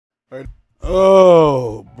Right.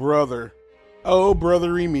 Oh, brother. Oh,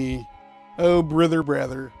 brothery me. Oh,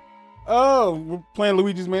 brother. Oh, we're playing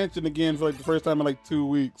Luigi's Mansion again for like the first time in like 2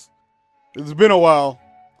 weeks. It's been a while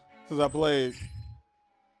since I played.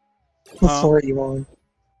 What floor are you on?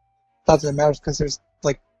 Not that it matters because there's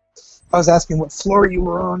like, I was asking what floor you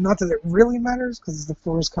were on. Not that it really matters because the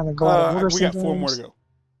floors kind of go out of order. We got 4 more to go.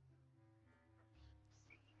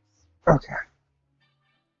 Okay.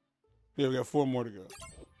 Yeah, we got 4 more to go.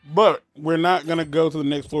 But we're not going to go to the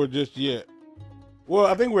next floor just yet. Well,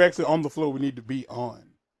 I think we're actually on the floor we need to be on.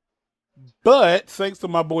 But thanks to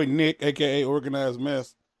my boy Nick, a.k.a. Organized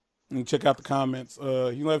Mess, and check out the comments.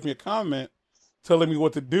 He left me a comment telling me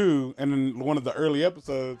what to do. And in one of the early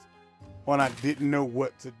episodes, when I didn't know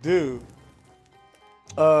what to do,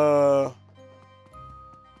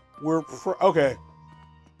 okay.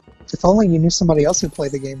 If only you knew somebody else who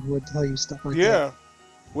played the game who would tell you stuff like that. Yeah.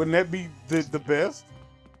 Wouldn't that be the best?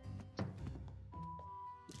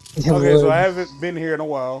 Yeah, okay, so I haven't been here in a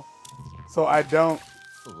while. So I don't...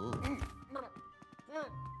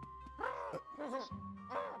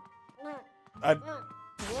 I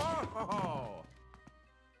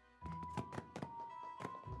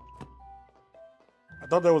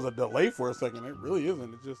thought there was a delay for a second. It really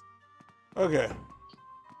isn't. It's just... Okay.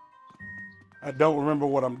 I don't remember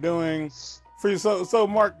what I'm doing. So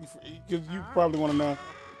Mark, because you probably want to know,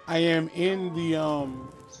 I am in the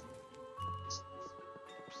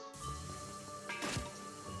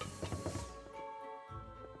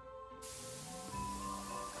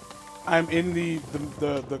I'm in the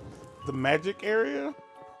magic area.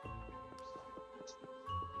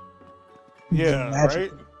 Yeah,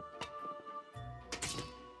 magic.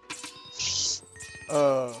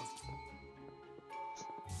 Right.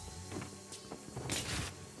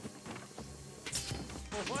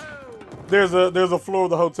 There's a floor of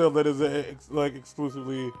the hotel that is like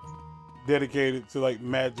exclusively dedicated to like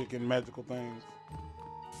magic and magical things.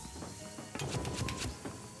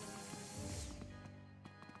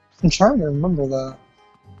 I'm trying to remember that.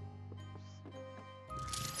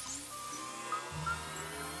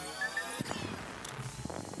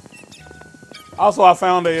 Also, I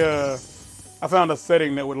found a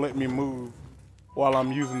setting that would let me move while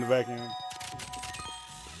I'm using the vacuum.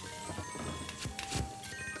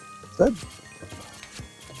 Good.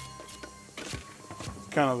 It's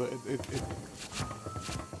kind of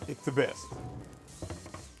it's the best.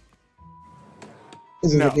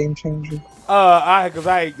 Is it a game changer? Because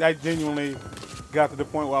I genuinely got to the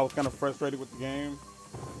point where I was kind of frustrated with the game,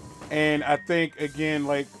 and I think again,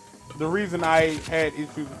 like the reason I had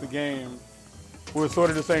issues with the game were sort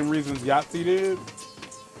of the same reasons Yahtzee did,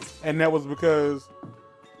 and that was because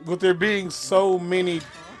with there being so many.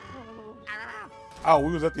 Oh,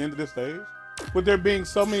 we was at the end of this stage. With there being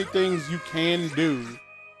so many things you can do,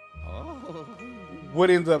 what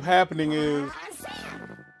ends up happening is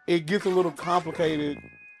it gets a little complicated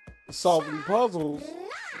solving puzzles.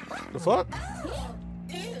 The fuck?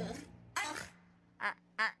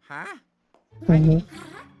 Huh? Mm-hmm.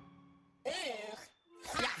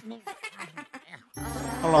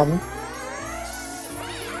 Hold on.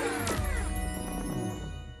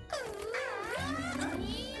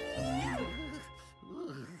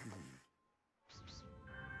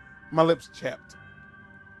 My lips chapped.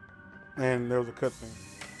 And there was a cutscene.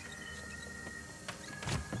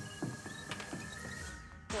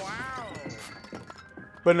 Wow.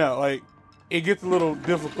 But no, like, it gets a little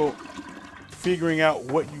difficult figuring out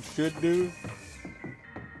what you should do.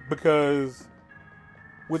 Because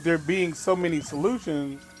with there being so many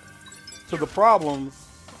solutions to the problems,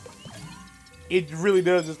 it really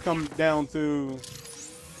does just come down to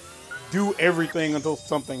do everything until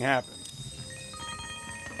something happens.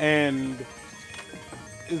 And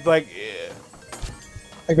it's like, yeah.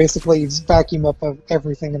 Like basically vacuum up of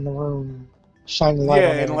everything in the room, shine the light on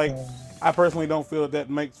everything. Like I personally don't feel that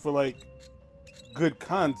makes for like good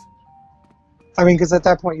content. I mean, because at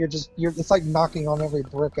that point it's like knocking on every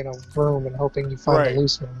brick in a room and hoping you find a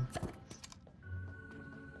loose one.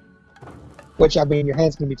 Which, I mean, your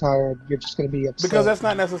hand's gonna be tired. You're just gonna be upset. Because that's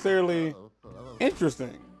not necessarily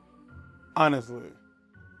interesting, honestly.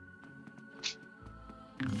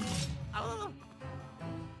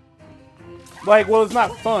 Like, well, it's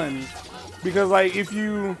not fun because, like, if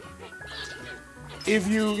you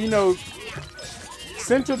know,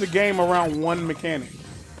 center the game around one mechanic.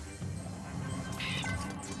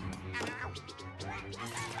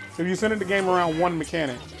 If you center the game around one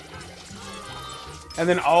mechanic, and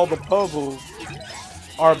then all the puzzles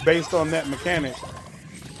are based on that mechanic,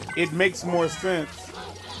 it makes more sense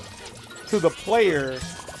to the player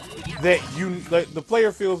that the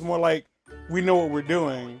player feels more like we know what we're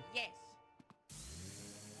doing. Yes.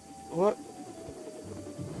 What?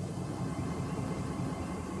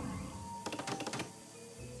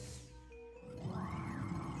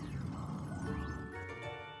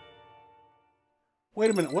 Wait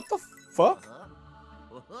a minute, what the fuck?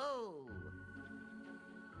 Whoa.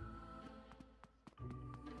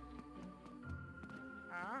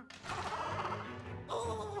 Huh?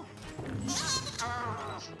 Oh.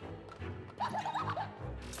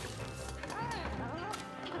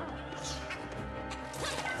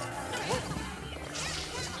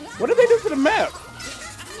 What did they do to the map?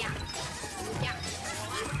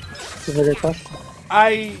 That's a very good question.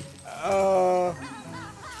 I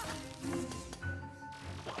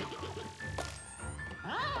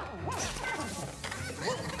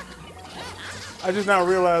just now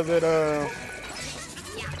realized that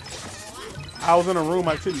I was in a room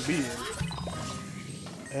I shouldn't be in.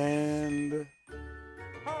 And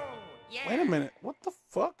wait a minute, what the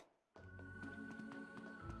fuck?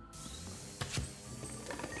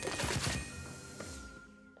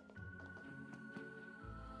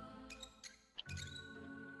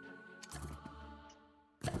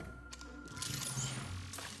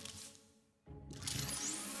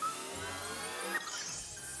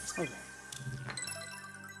 Okay.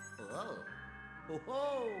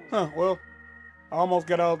 Huh, well, I almost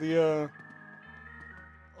got all the,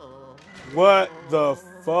 what the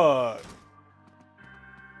fuck?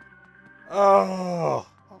 Oh.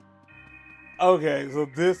 Okay, so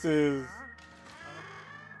this is,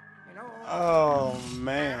 oh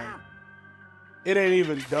man. It ain't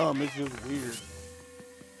even dumb, it's just weird.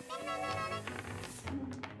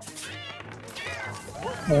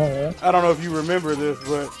 I don't know if you remember this,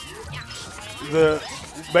 but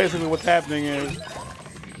basically what's happening is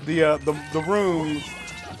the rooms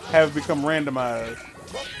have become randomized.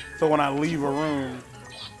 So when I leave a room,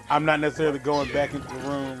 I'm not necessarily going back into the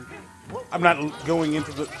room. I'm not going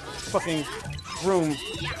into the fucking room.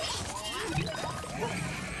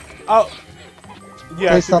 Oh,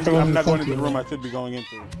 yeah, I'm not going into the room I should be going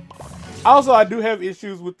into. Also, I do have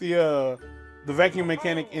issues with the vacuum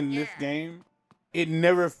mechanic in this game. It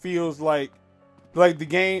never feels like the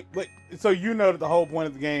game, so you know that the whole point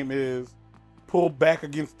of the game is pull back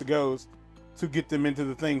against the ghost to get them into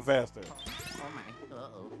the thing faster.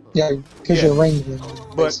 Yeah, because you're ranging.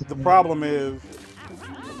 But the problem is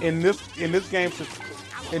in this game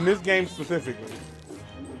specifically,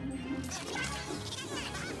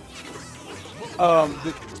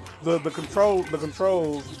 the controls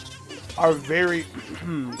are very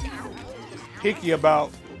picky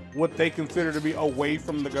about what they consider to be away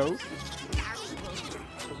from the ghost.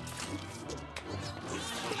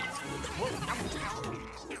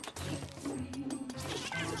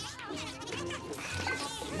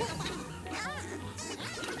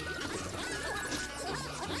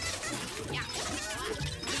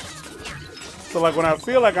 So like when I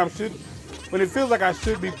feel like when it feels like I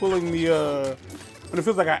should be pulling the, when it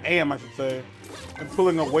feels like I am, I should say, and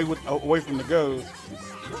pulling away from the ghost,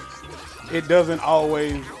 it doesn't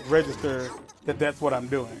always register that that's what I'm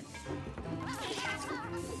doing.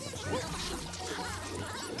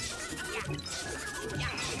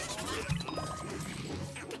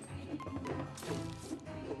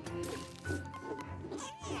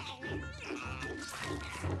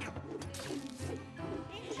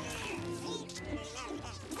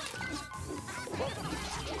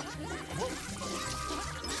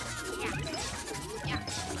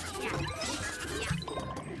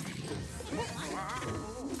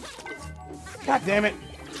 God damn it.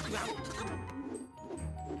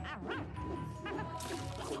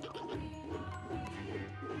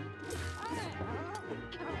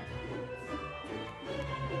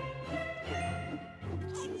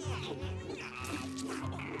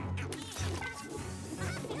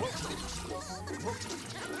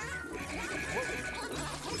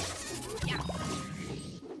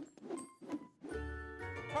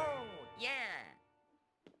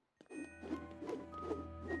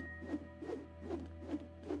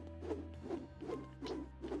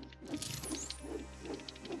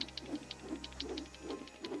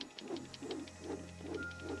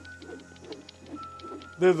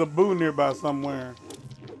 There's a boo nearby somewhere.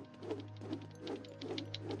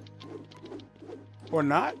 Or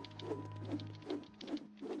not?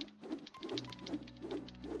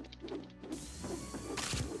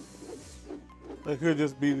 It could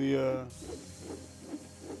just be the,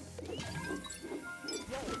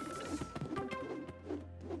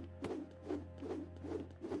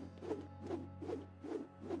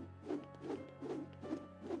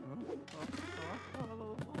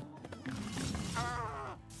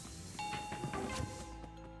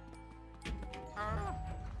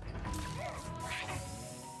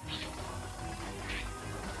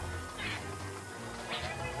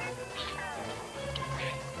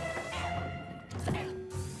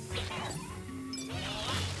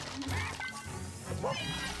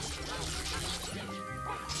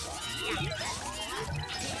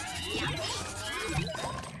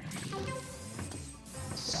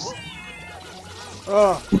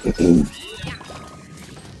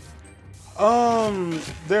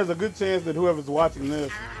 There's a good chance that whoever's watching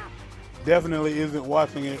this definitely isn't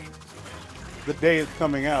watching it the day it's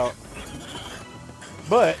coming out.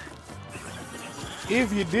 But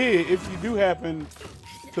if you do happen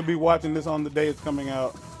to be watching this on the day it's coming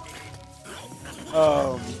out,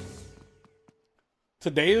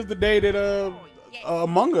 today is the day that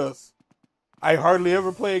Among Us. I hardly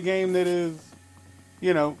ever play a game that is,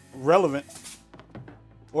 you know, relevant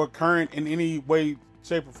or current in any way,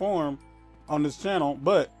 shape, or form on this channel,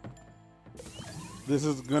 but this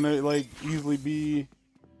is gonna like easily be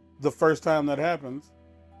the first time that happens.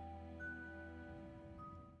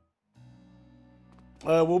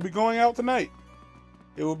 We'll be going out tonight.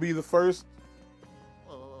 It will be the first.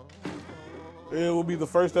 It will be the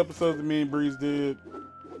first episode that me and Breeze did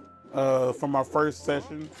from our first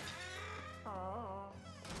session.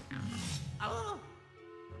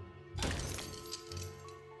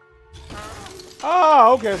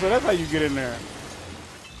 Oh, okay, so that's how you get in there.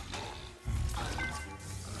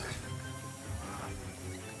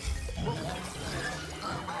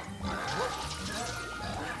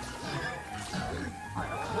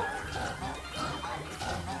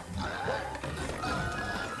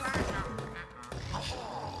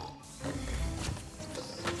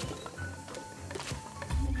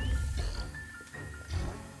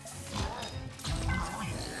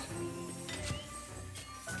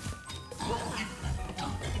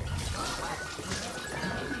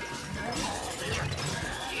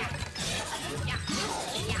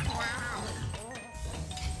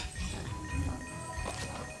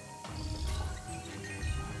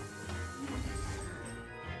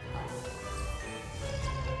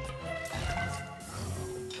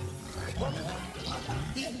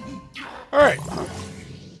 All right.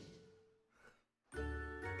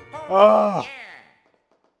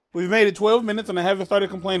 We've made it 12 minutes and I haven't started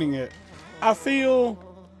complaining yet. I feel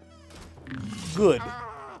good.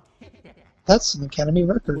 That's an Academy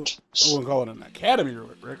record. I wouldn't call it an Academy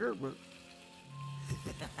record, but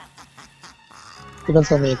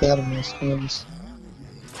depends on the Academy, I suppose.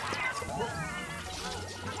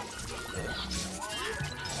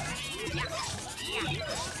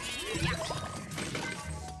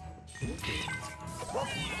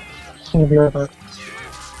 I'm gonna be right back.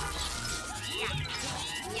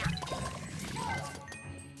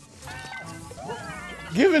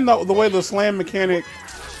 Given the way the slam mechanic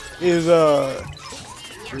is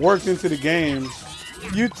worked into the game,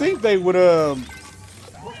 you'd think they would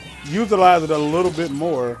utilize it a little bit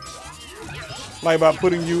more, like by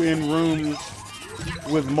putting you in rooms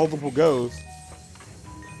with multiple goes.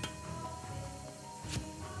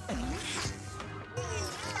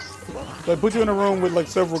 Like put you in a room with like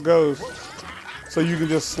several goes, so you can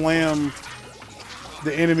just slam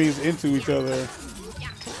the enemies into each other.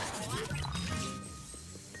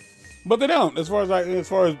 But they don't, at least as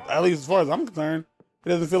far as I'm concerned. It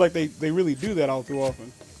doesn't feel like they really do that all too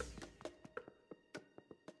often.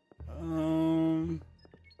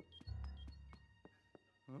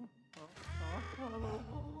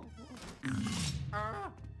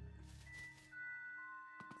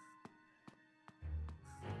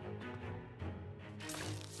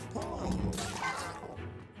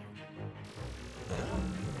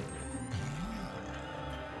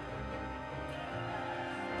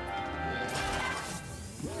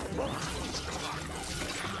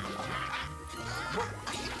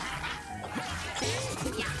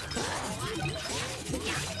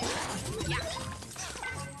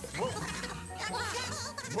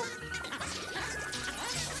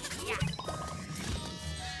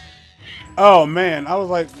 Oh man, I was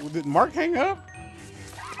like, did Mark hang up?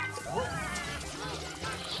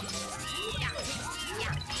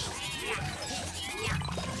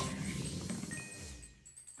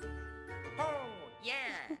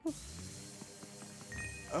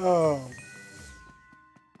 Oh.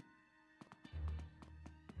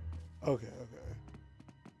 Okay.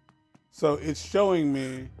 So it's showing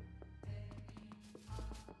me.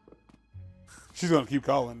 She's gonna keep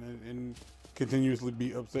calling and continuously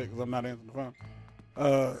be upset because I'm not answering the phone.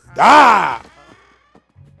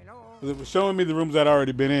 It was showing me the rooms I'd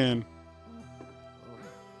already been in.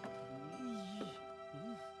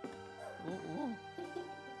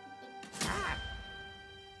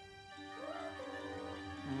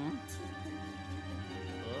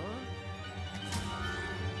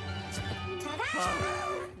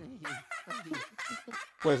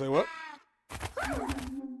 Wait, say what?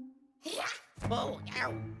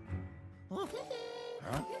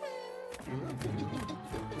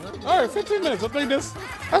 All right, 15 minutes. I think that's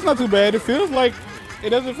not too bad. It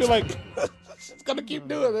doesn't feel like it's gonna keep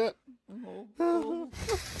doing that.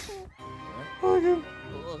 Okay.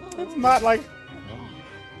 It's not like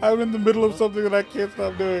I'm in the middle of something that I can't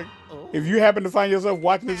stop doing. If you happen to find yourself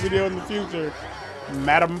watching this video in the future,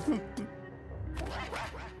 madam.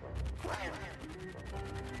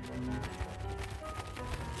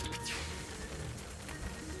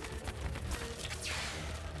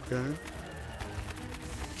 Okay.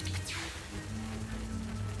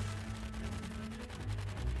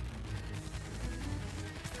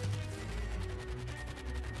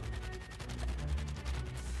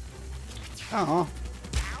 Uh-huh.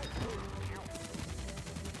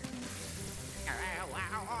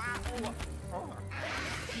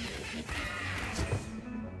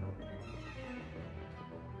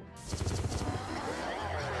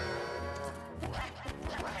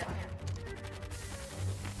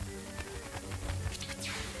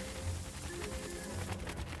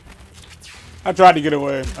 I tried to get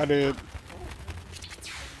away. I did.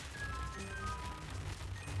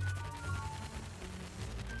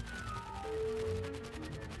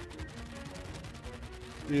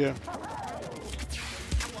 Yeah.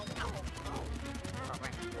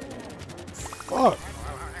 Fuck.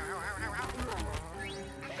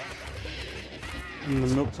 And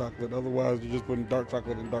the milk chocolate. Otherwise, you're just putting dark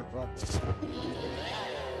chocolate in dark chocolate.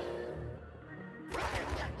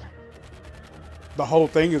 The whole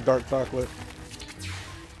thing is dark chocolate.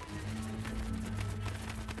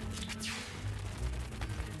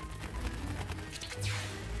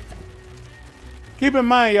 Keep in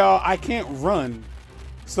mind, y'all, I can't run.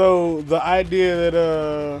 So the idea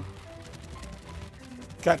that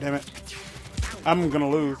God damn it, I'm gonna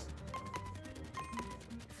lose.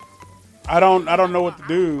 I don't know what to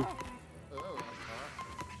do.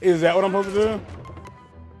 Is that what I'm supposed to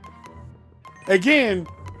do? Again,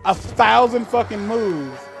 1,000 fucking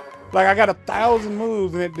moves. Like I got 1,000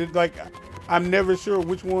 moves, and it like I'm never sure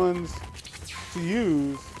which ones to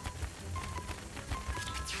use.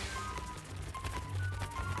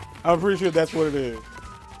 I'm pretty sure that's what it is.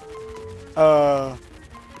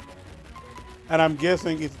 And I'm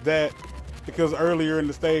guessing it's that because earlier in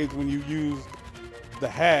the stage when you use the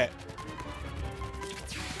hat.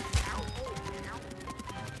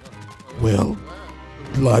 Well,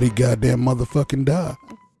 bloody goddamn motherfucking die.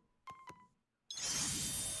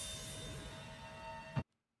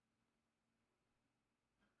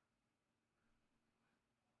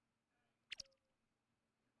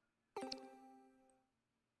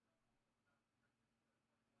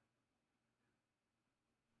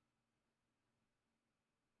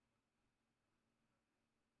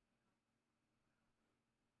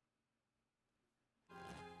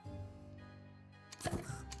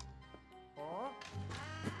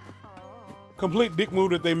 Complete dick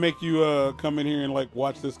move that they make you come in here and like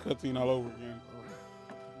watch this cutscene all over again.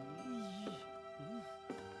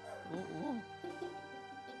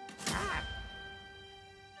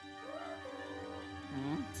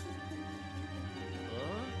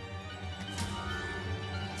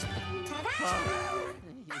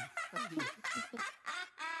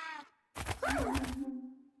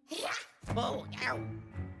 Oh, ow.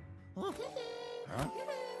 Huh?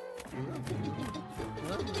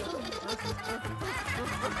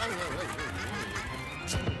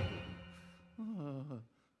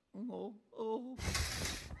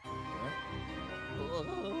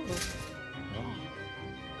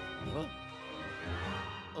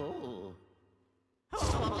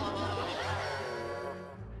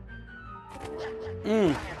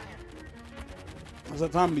 It's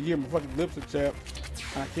that time of the year, my fucking lips are chapped.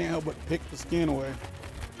 I can't help but pick the skin away.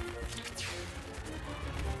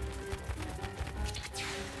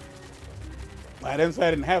 I didn't say I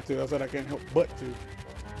didn't have to. I said I can't help but to.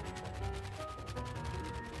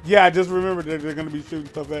 Yeah, I just remembered that they're going to be shooting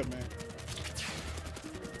stuff at me.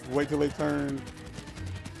 Wait till they turn.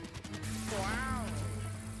 Wow.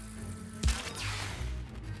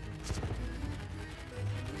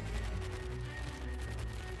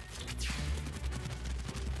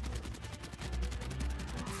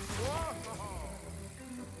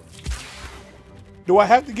 Do I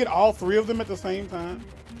have to get all three of them at the same time?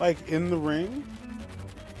 Like in the ring?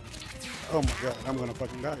 Oh my god, I'm gonna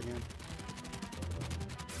fucking die again.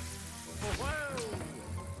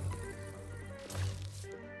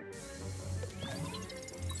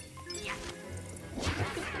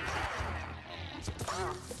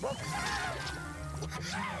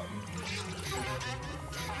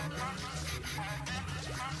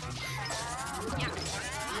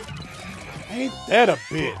 Ain't that a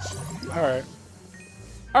bitch? Alright.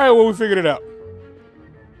 Alright, well, we figured it out.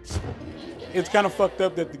 It's kind of fucked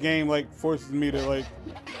up that the game, like, forces me to, like...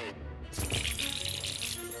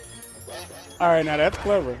 Alright, now that's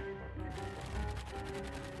clever.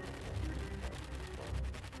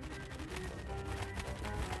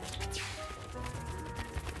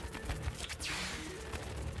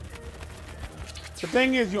 The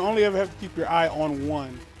thing is, you only ever have to keep your eye on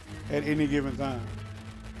one at any given time.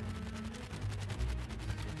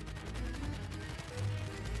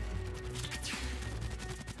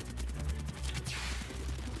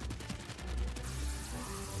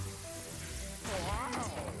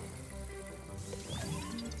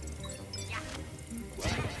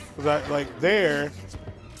 Cause I like there.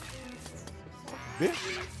 This.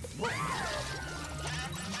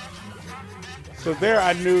 So there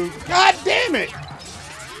I knew, God damn it!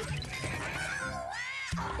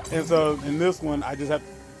 And so in this one, I just have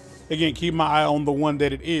to, again, keep my eye on the one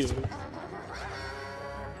that it is.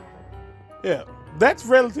 Yeah, that's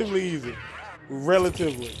relatively easy.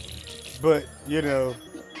 Relatively. But, you know,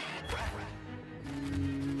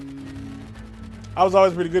 I was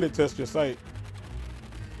always pretty good at test your sight.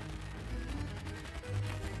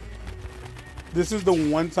 This is the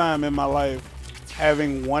one time in my life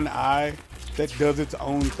having one eye that does its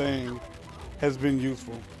own thing has been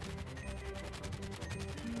useful.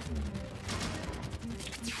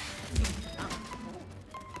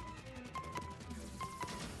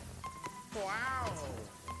 Wow.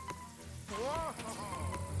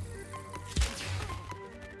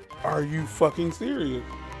 Are you fucking serious?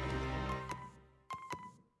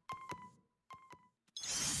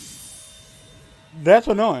 That's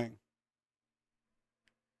annoying.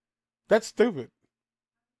 That's stupid.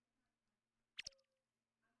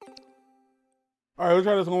 All right, let's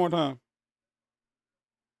try this one more time.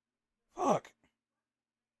 Fuck.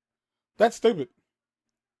 That's stupid.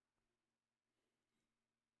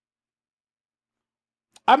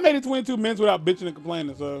 I made it 22 minutes without bitching and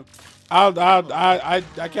complaining, so I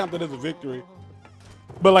count that as a victory.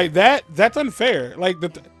 But like that's unfair. Like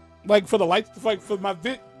for the lights, like for my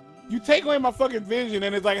you take away my fucking vision,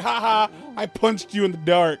 and it's like, haha, I punched you in the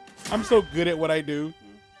dark. I'm so good at what I do.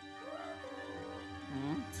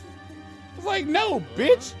 It's like, no,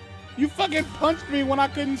 bitch. You fucking punched me when I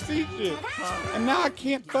couldn't see shit. And now I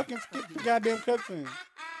can't fucking skip the goddamn cutscene.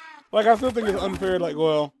 Like, I still think it's unfair, like,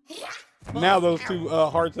 well, now those two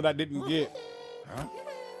hearts that I didn't get,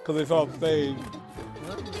 because they saw the stage.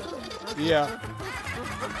 Yeah.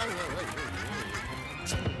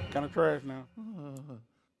 Kind of trash now.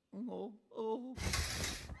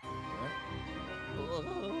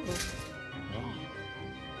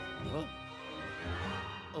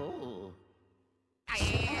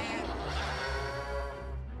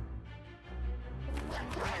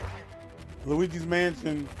 Luigi's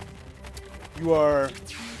Mansion, you are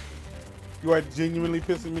genuinely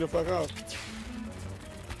pissing me the fuck off.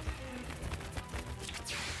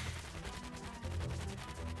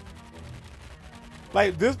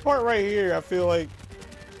 Like this part right here, I feel like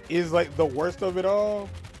is like the worst of it all.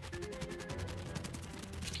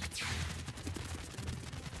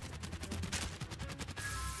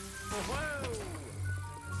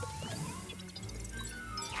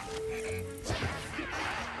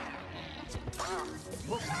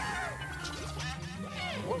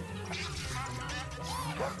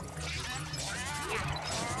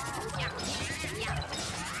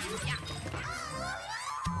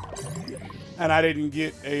 And I didn't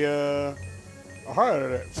get a heart out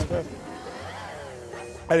of that. Fantastic.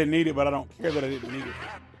 I didn't need it, but I don't care that I didn't need it.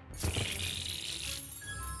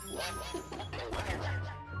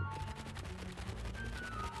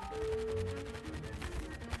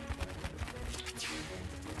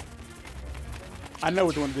 I know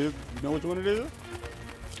which one it is. You know which one it is?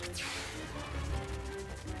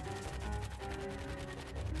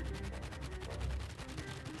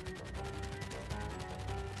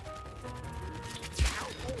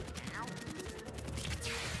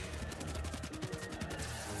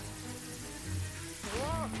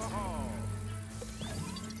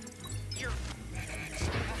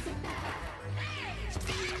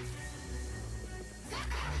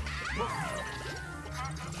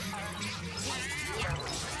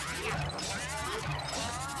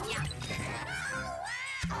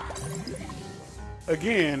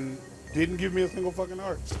 Again, didn't give me a single fucking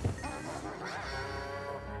heart.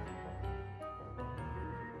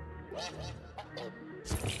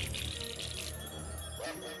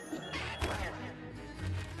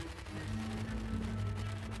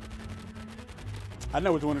 I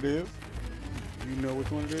know which one it is. You know which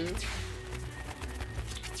one it is.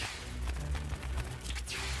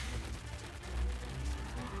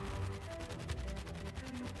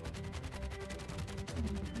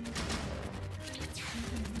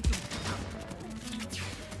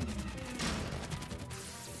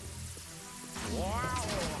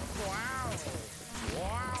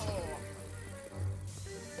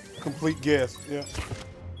 Complete guess, yeah.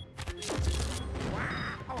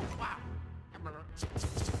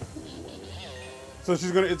 So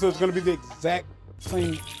it's gonna be the exact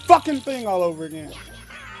same fucking thing all over again.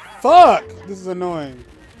 Fuck! This is annoying.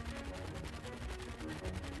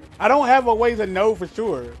 I don't have a way to know for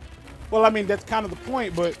sure. Well, I mean, that's kind of the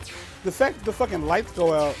point, but the fact that the fucking lights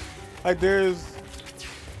go out, like there's...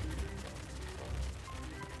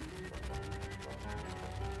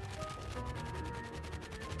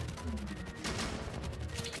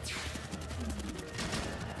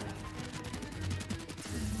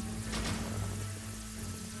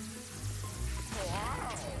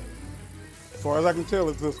 As far as I can tell,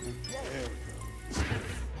 it's this one. Yeah.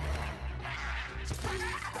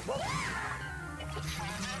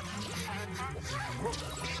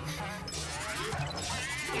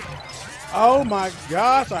 Oh my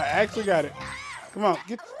gosh, I actually got it. Come on,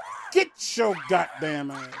 get your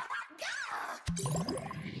goddamn ass.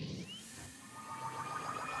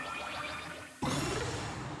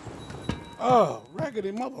 Oh,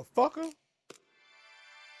 raggedy motherfucker.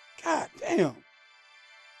 God damn.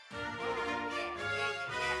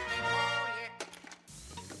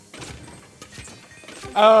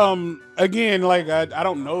 Again, like I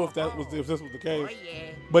don't know if this was the case,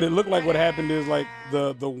 but it looked like what happened is like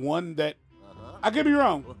the one that I could be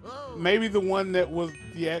wrong. Maybe the one that was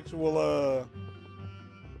the actual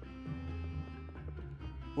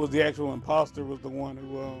imposter was the one who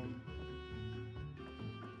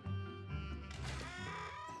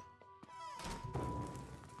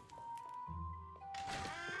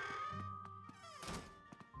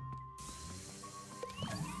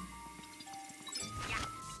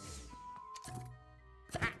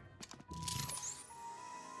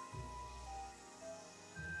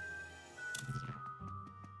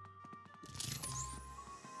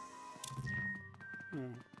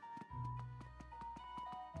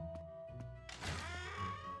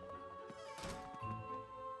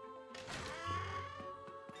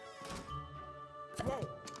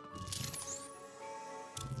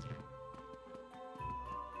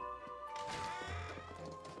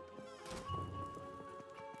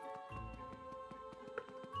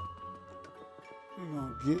we're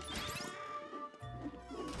gonna get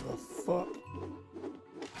the fuck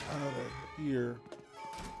out of here.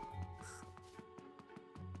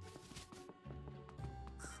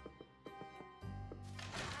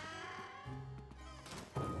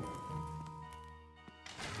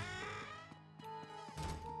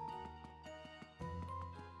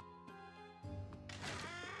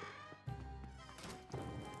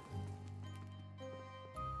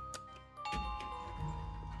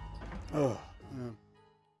 Oh, man.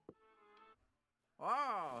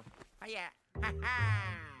 Oh, yeah. Ha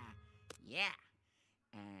ha. Yeah.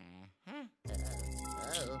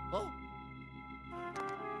 Oh.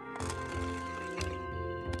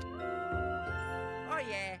 Oh,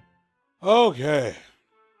 yeah. Okay.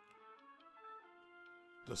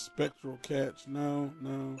 The spectral catch. No.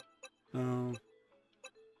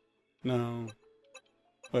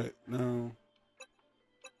 Wait, no.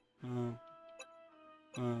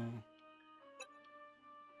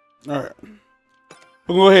 Alright.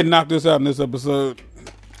 We'll go ahead and knock this out in this episode.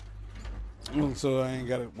 So I ain't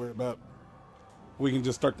got to worry about. We can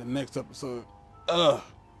just start the next episode.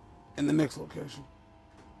 In the next location.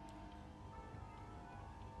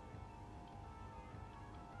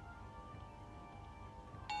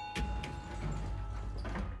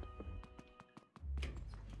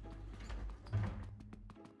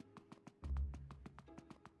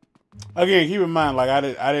 Again, keep in mind, like I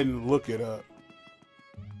didn't look it up.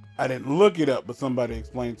 I didn't look it up, but somebody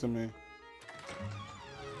explained to me.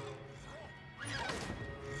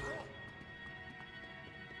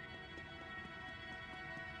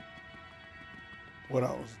 What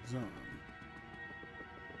I was doing.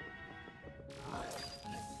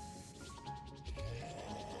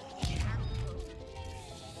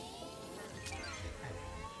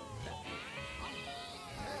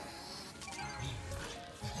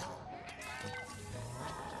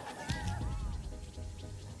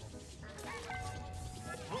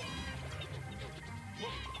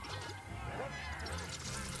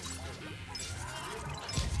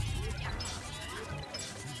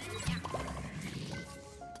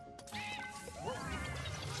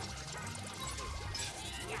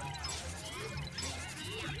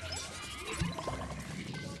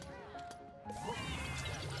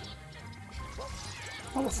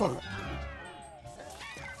 Motherfucker.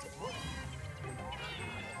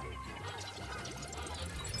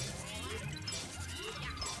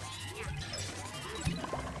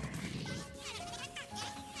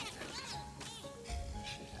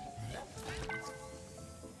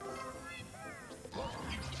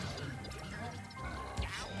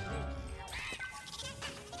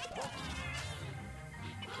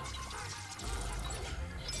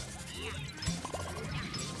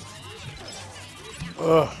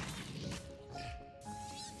 Ugh.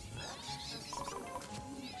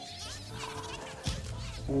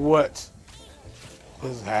 What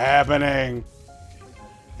is happening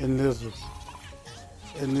in this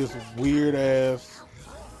weird ass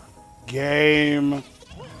game?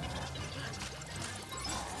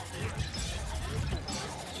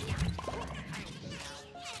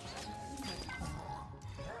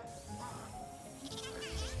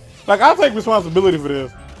 Like, I'll take responsibility for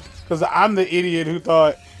this. Because I'm the idiot who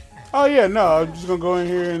thought, oh yeah, no, I'm just going to go in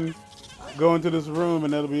here and go into this room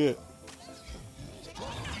and that'll be it.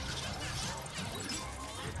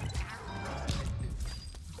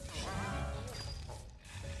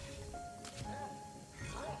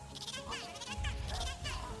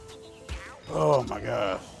 Oh my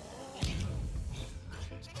gosh.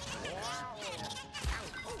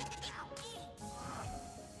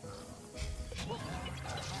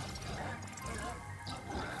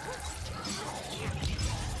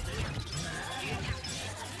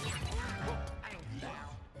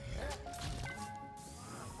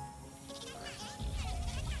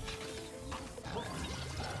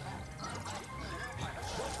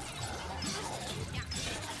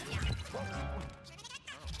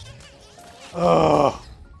 Ugh.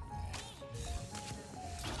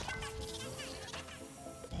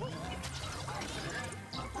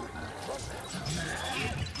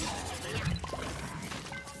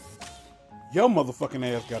 Your motherfucking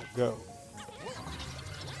ass gotta go.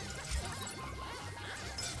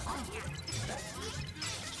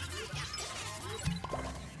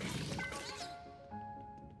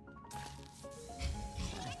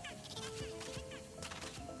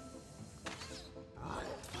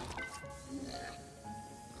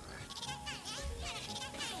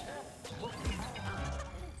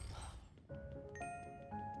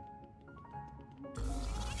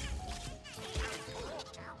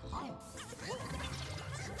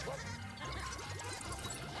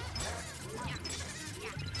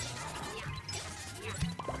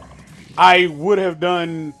 I would have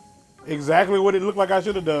done exactly what it looked like I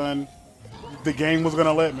should have done. The game was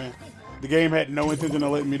gonna let me. The game had no intention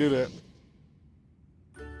of letting me do that.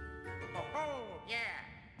 Oh, yeah.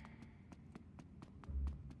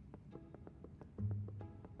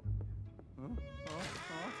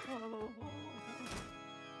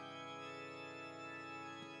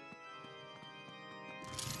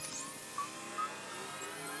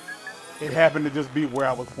 It happened to just be where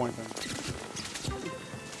I was pointing.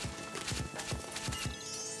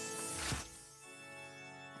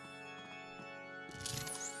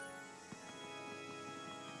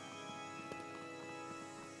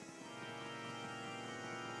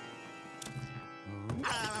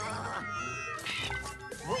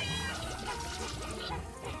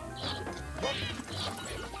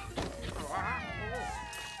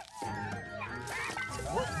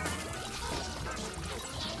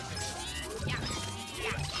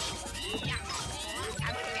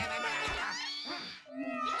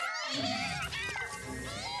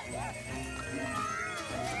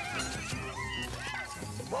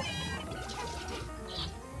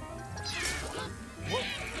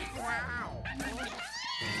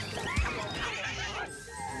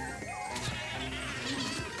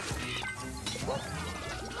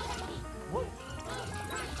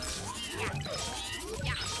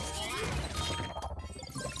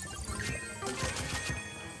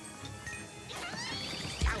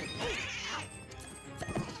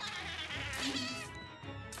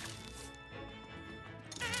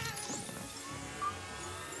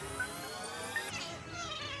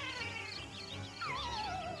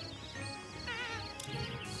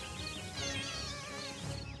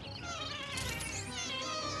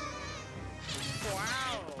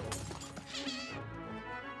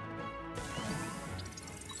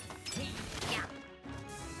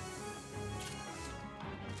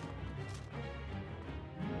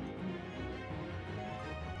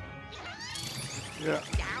 Yeah,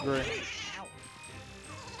 great.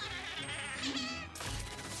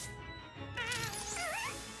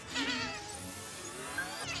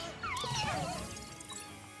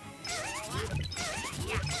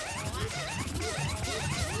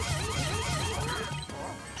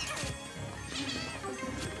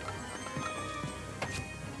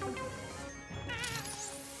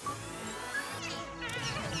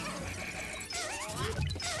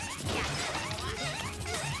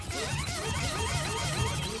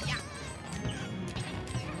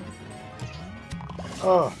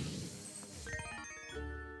 Oh,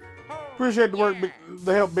 appreciate the work,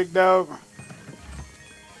 the help, big dog.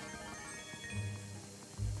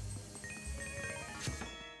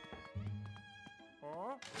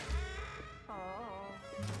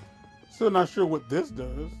 Still not sure what this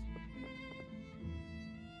does.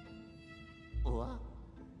 What?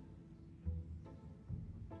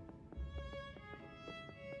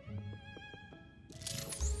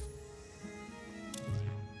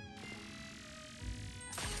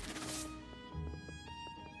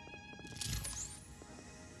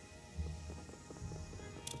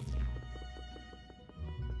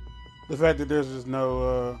 The fact that there's just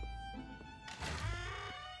no,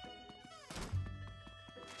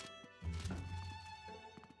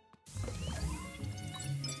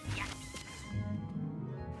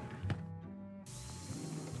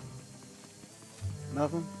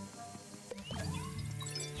 nothing?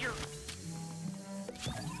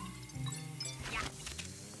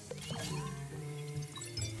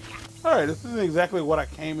 Alright, this isn't exactly what I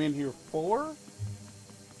came in here for,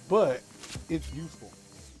 but it's useful.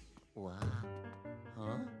 What?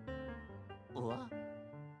 Huh? What?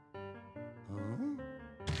 Huh?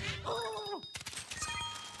 Oh!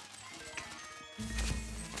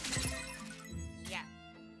 Yeah.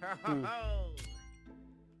 Ho, ho, ho.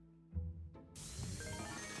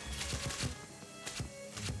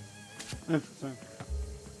 Interesting.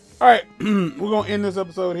 Alright, we're going to end this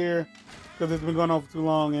episode here because it's been going on for too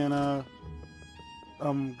long, and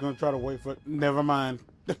I'm going to try to wait for it. Never mind.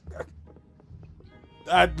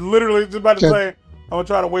 I literally just about to say, I'm going to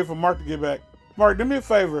try to wait for Mark to get back. Mark, do me a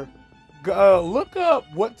favor. Look up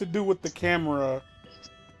what to do with the camera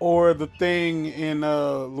or the thing in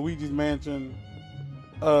Luigi's Mansion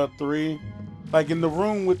 3. Like in the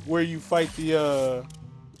room where you fight the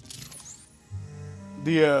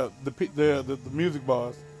music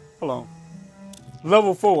boss. Hold on.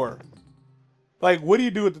 Level 4. Like, what do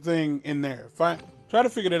you do with the thing in there? Try to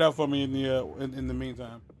figure that out for me in the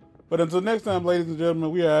meantime. But until next time, ladies and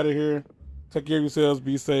gentlemen, we are out of here. Take care of yourselves.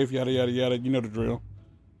 Be safe. Yada, yada, yada. You know the drill.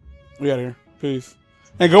 We out of here. Peace.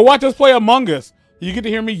 And go watch us play Among Us. You get to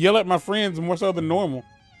hear me yell at my friends more so than normal.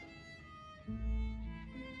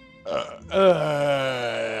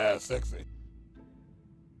 Sexy.